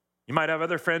 You might have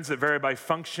other friends that vary by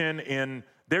function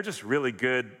they're just really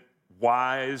good,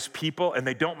 wise people, and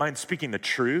they don't mind speaking the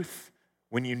truth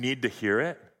when you need to hear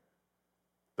it.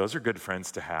 Those are good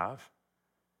friends to have.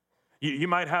 You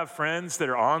might have friends that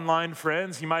are online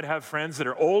friends. You might have friends that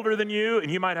are older than you,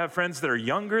 and you might have friends that are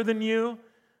younger than you.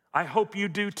 I hope you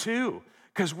do too,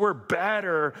 because we're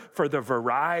better for the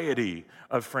variety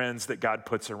of friends that God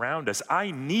puts around us.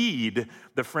 I need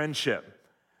the friendship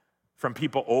from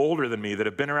people older than me that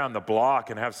have been around the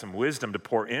block and have some wisdom to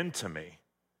pour into me.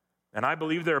 And I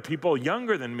believe there are people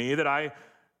younger than me that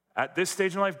at this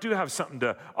stage in life, do have something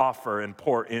to offer and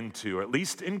pour into, or at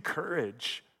least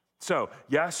encourage. So,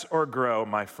 yes or grow,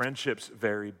 my friendships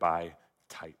vary by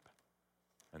type.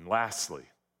 And lastly,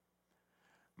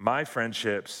 my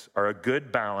friendships are a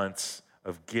good balance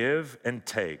of give and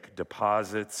take,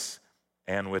 deposits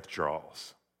and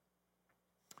withdrawals.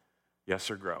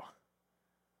 Yes or grow.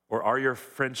 Or are your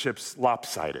friendships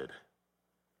lopsided?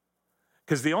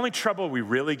 Because the only trouble we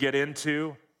really get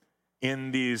into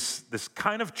in this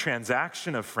kind of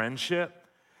transaction of friendship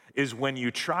is when you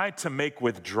try to make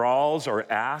withdrawals or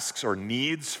asks or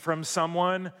needs from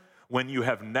someone when you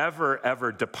have never,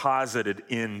 ever deposited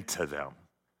into them.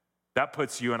 That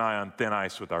puts you and I on thin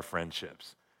ice with our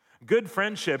friendships. Good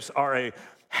friendships are a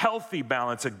healthy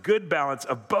balance, a good balance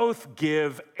of both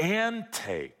give and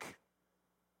take.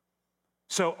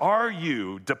 So are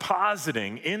you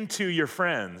depositing into your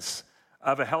friends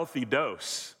of a healthy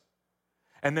dose?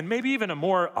 And then maybe even a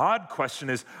more odd question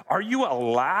is, are you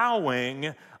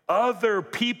allowing other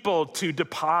people to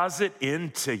deposit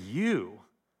into you?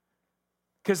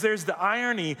 Because there's the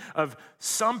irony of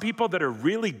some people that are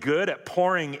really good at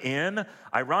pouring in,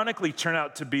 ironically turn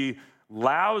out to be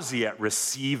lousy at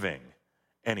receiving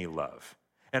any love.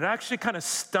 And it actually kind of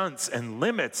stunts and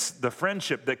limits the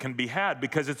friendship that can be had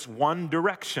because it's one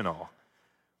directional.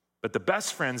 But the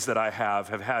best friends that I have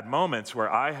had moments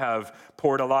where I have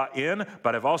poured a lot in,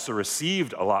 but I've also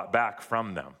received a lot back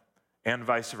from them, and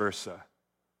vice versa.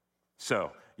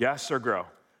 So, yes or grow.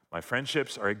 My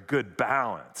friendships are a good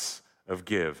balance of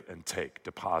give and take,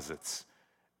 deposits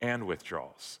and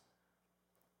withdrawals.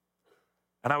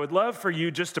 And I would love for you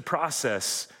just to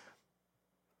process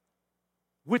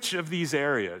which of these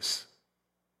areas,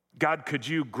 God, could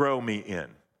you grow me in?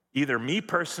 Either me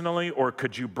personally, or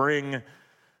could you bring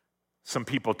some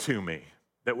people to me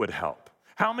that would help?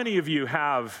 How many of you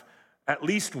have at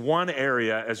least one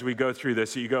area as we go through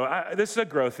this, you go, this is a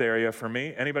growth area for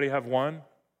me. Anybody have one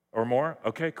or more?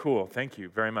 Okay, cool. Thank you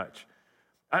very much.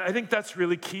 I think that's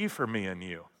really key for me and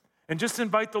you. And just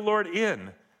invite the Lord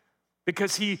in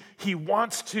because he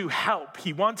wants to help.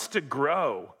 He wants to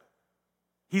grow.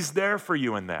 He's there for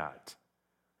you in that.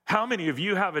 How many of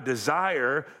you have a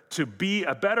desire to be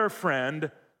a better friend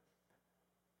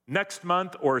next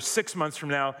month or 6 months from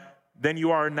now than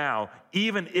you are now,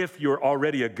 even if you're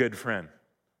already a good friend?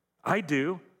 I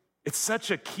do. It's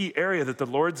such a key area that the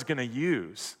Lord's going to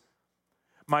use.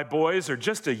 My boys are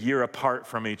just a year apart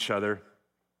from each other,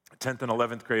 10th and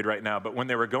 11th grade right now, but when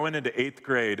they were going into 8th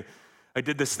grade, I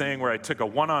did this thing where I took a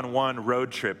one-on-one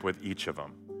road trip with each of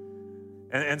them.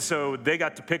 And so they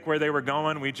got to pick where they were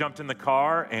going. We jumped in the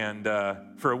car, and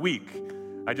for a week,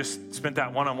 I just spent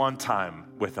that one-on-one time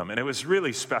with them, and it was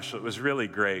really special. It was really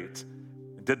great.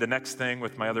 I did the next thing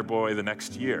with my other boy the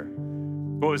next year.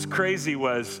 What was crazy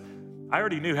was I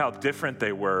already knew how different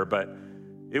they were, but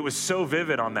it was so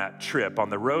vivid on that trip. On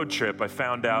the road trip, I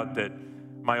found out that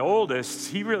my oldest,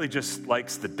 he really just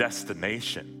likes the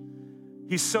destination.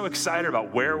 He's so excited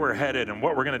about where we're headed and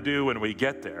what we're going to do when we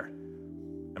get there.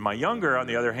 And my younger, on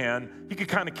the other hand, he could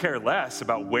kind of care less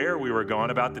about where we were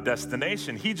going, about the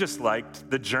destination. He just liked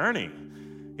the journey.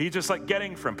 He just liked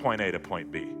getting from point A to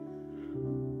point B.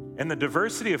 And the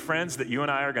diversity of friends that you and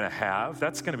I are going to have,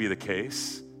 that's going to be the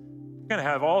case. We're going to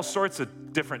have all sorts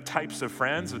of different types of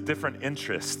friends with different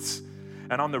interests.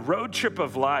 And on the road trip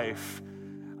of life,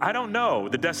 I don't know,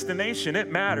 the destination,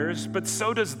 it matters, but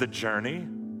so does the journey.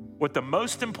 What the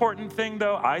most important thing,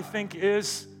 though, I think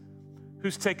is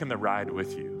who's taking the ride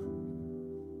with you?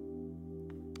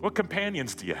 What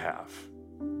companions do you have?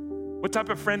 What type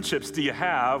of friendships do you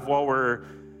have while we're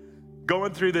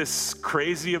going through this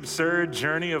crazy, absurd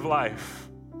journey of life.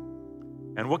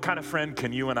 And what kind of friend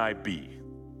can you and I be?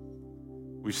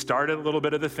 We've started a little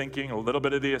bit of the thinking, a little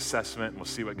bit of the assessment, and we'll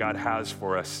see what God has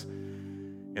for us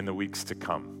in the weeks to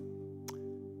come.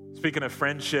 Speaking of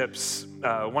friendships,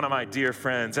 one of my dear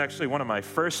friends, actually one of my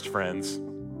first friends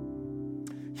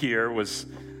here was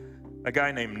a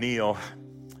guy named Neil.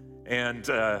 And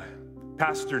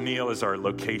Pastor Neil is our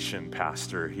location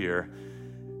pastor here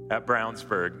at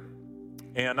Brownsburg.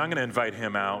 And I'm going to invite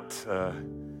him out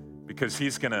because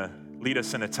he's going to lead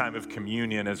us in a time of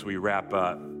communion as we wrap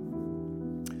up.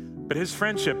 But his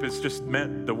friendship has just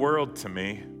meant the world to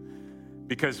me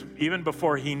because even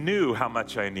before he knew how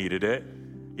much I needed it,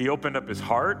 he opened up his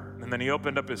heart and then he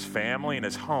opened up his family and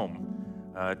his home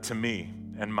to me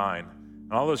and mine.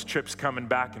 And all those trips coming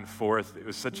back and forth, it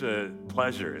was such a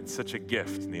pleasure and such a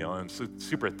gift, Neil. And I'm so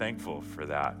super thankful for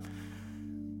that.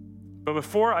 But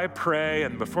before I pray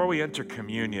and before we enter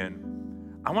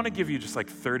communion, I want to give you just like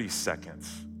 30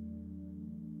 seconds.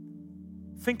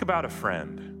 Think about a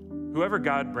friend. Whoever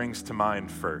God brings to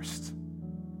mind first.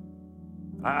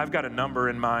 I've got a number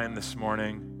in mind this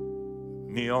morning.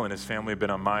 Neil and his family have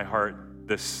been on my heart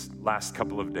this last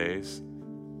couple of days.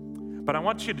 But I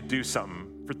want you to do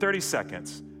something for 30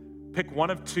 seconds. Pick one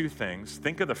of two things.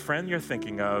 Think of the friend you're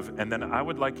thinking of, and then I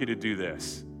would like you to do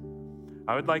this.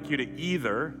 I would like you to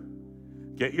either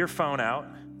get your phone out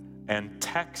and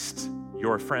text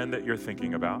your friend that you're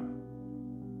thinking about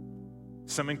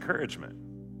some encouragement.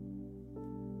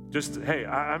 Just, hey,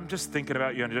 I'm just thinking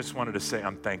about you and I just wanted to say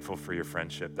I'm thankful for your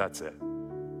friendship. That's it.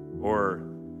 Or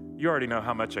you already know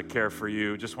how much I care for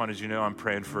you. Just wanted you to know I'm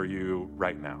praying for you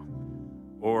right now.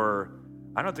 Or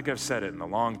I don't think I've said it in a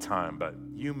long time, but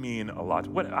you mean a lot.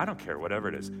 I don't care, whatever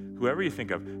it is. Whoever you think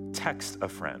of, text a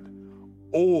friend.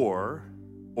 Or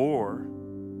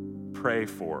pray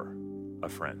for a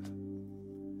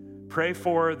friend. Pray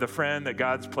for the friend that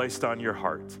God's placed on your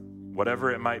heart,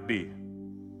 whatever it might be.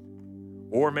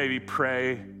 Or maybe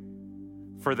pray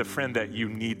for the friend that you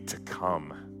need to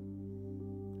come.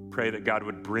 Pray that God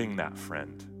would bring that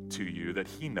friend to you that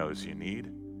he knows you need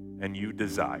and you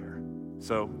desire.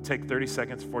 So take 30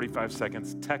 seconds, 45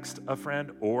 seconds, text a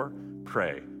friend or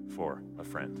pray for a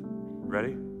friend.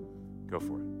 Ready? Go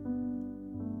for it.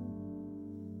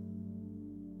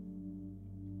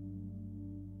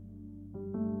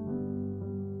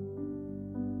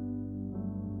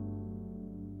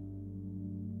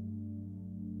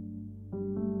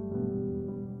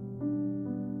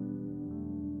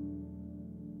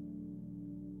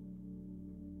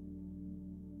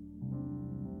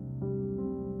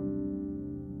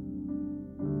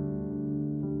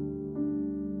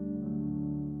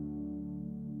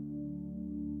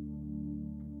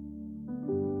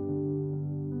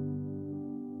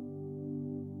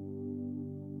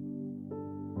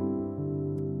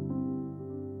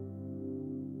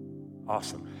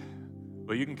 Awesome.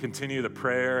 Well, you can continue the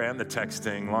prayer and the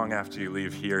texting long after you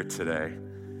leave here today.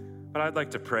 But I'd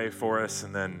like to pray for us,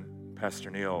 and then Pastor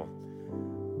Neil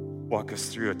walk us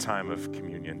through a time of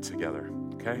communion together,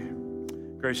 okay?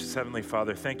 Gracious Heavenly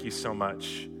Father, thank you so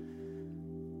much.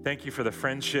 Thank you for the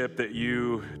friendship that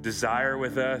you desire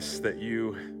with us, that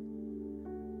you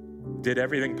did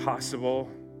everything possible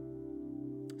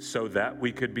so that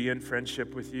we could be in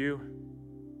friendship with you.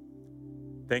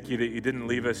 Thank you that you didn't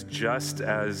leave us just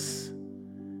as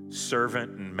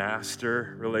servant and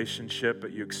master relationship,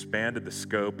 but you expanded the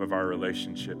scope of our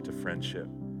relationship to friendship.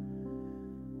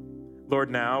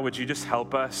 Lord, now would you just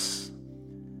help us?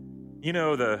 You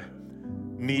know the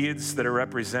needs that are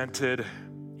represented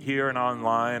here and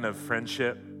online of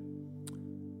friendship.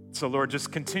 So Lord,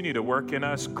 just continue to work in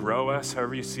us, grow us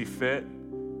however you see fit.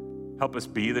 Help us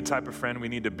be the type of friend we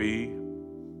need to be.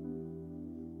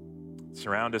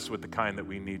 Surround us with the kind that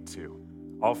we need to,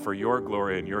 all for your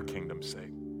glory and your kingdom's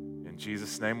sake. In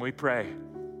Jesus' name we pray,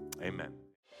 amen.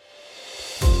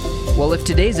 Well, if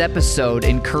today's episode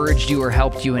encouraged you or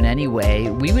helped you in any way,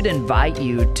 we would invite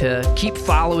you to keep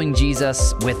following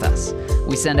Jesus with us.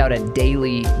 We send out a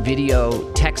daily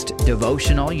video text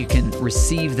devotional. You can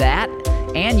receive that,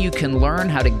 and you can learn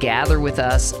how to gather with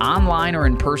us online or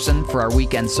in person for our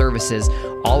weekend services.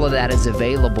 All of that is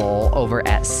available over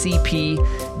at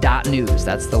cp.news.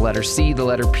 That's the letter C, the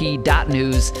letter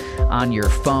P.news on your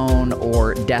phone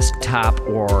or desktop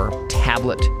or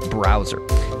tablet browser.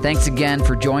 Thanks again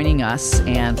for joining us,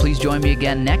 and please join me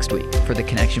again next week for the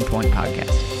Connection Point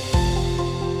Podcast.